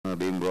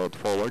brought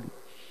forward.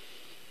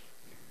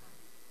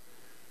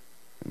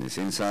 And it's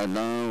inside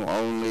now,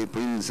 only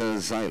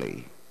Princess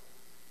Siley.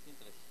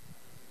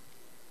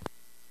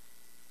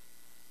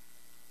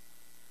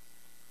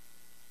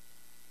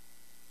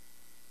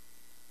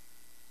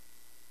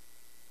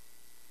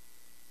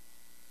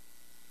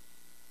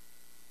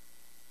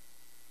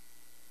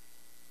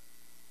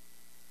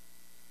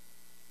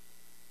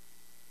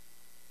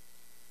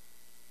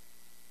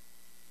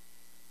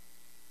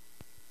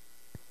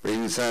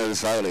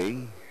 Princess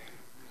Siley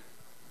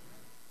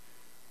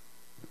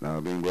now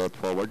being brought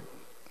forward.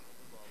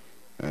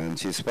 And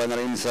she's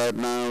finally inside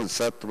now,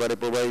 set ready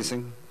for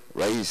racing.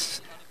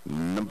 Race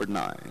number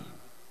 9.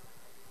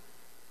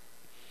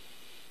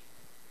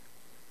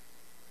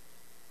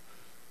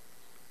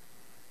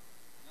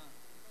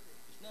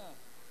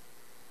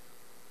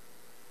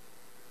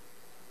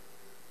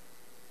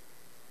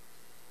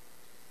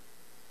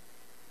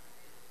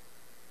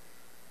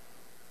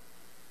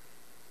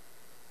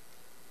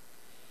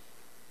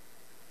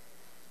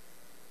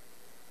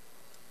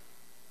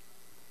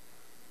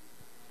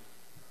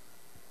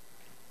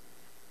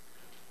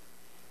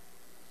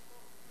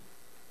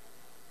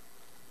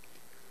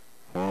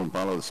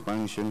 Follow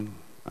expansion,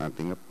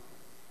 acting up.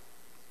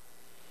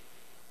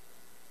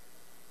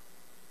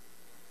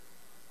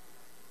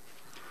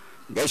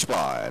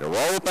 Gashpar,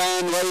 rope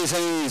and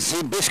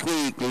racing,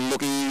 Bisquick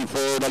looking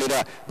for the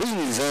leader.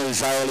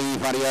 Princess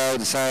Siley for the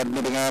outside,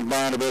 moving up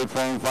Vanderbilt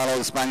from follow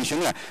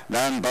expansion.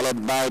 Then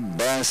followed by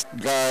Best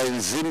Guy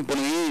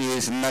Symphony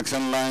is next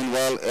in line,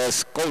 while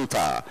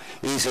Escolta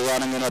is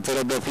running in a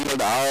third of the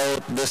field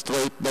out the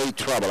straight day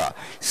traveler.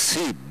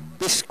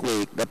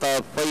 Bisquick, the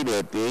top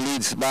favorite,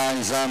 leads by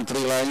some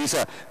 3 lines,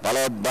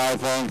 followed by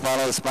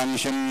follow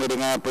expansion,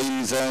 moving up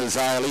Princess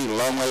Siley,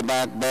 long way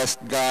back Best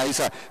Guys,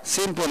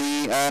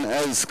 Symphony and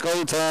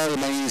Escolta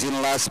remains in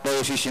last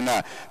position,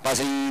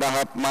 passing the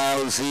half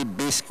mile,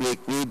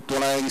 Bisquick with 2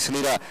 lengths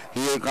leader.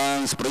 Here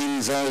comes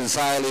Princess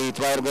Siley,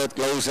 try to get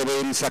closer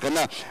in second,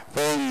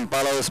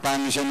 follow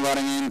expansion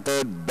running in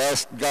third,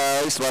 Best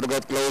Guys, try to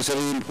get closer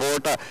in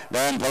fourth,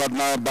 then followed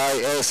now by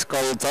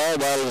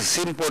Escolta, while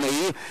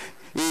Symphony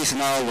is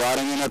now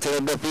running in a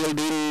third the field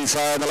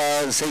inside the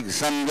last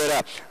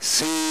 600.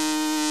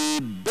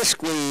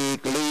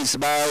 Bisquick leads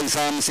by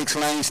some 6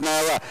 lengths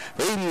now.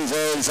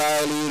 Princess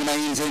Siley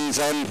remains in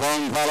second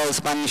from follow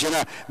expansion.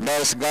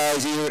 Best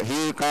Guys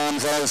here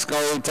comes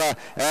Escolta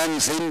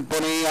and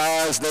Symphony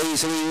as they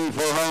swing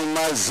for home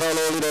as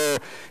solo leader.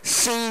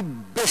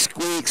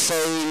 Bisquick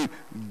saying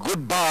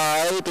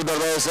goodbye to the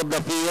rest of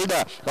the field,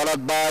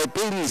 followed by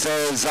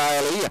Princess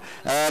Siley,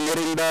 and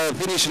hitting the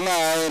finish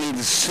line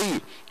is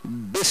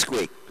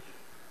Bisquick.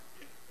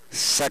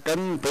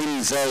 Second,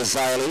 Princess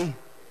Siley.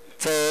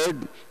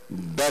 Third,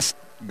 Best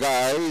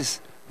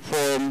Guys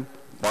from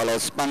follow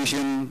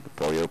expansion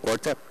for your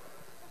quartet.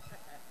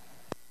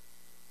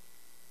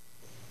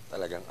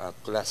 Talagang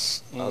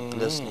outclass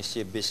ni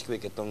si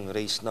Bisquick itong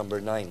race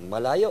number 9.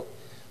 Malayo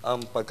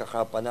ang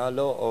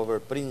pagkakapanalo over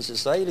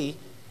Princess Siley,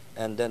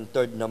 and then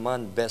third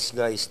naman Best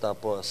Guys,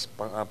 tapos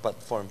pang-apat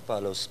form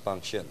follows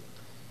function.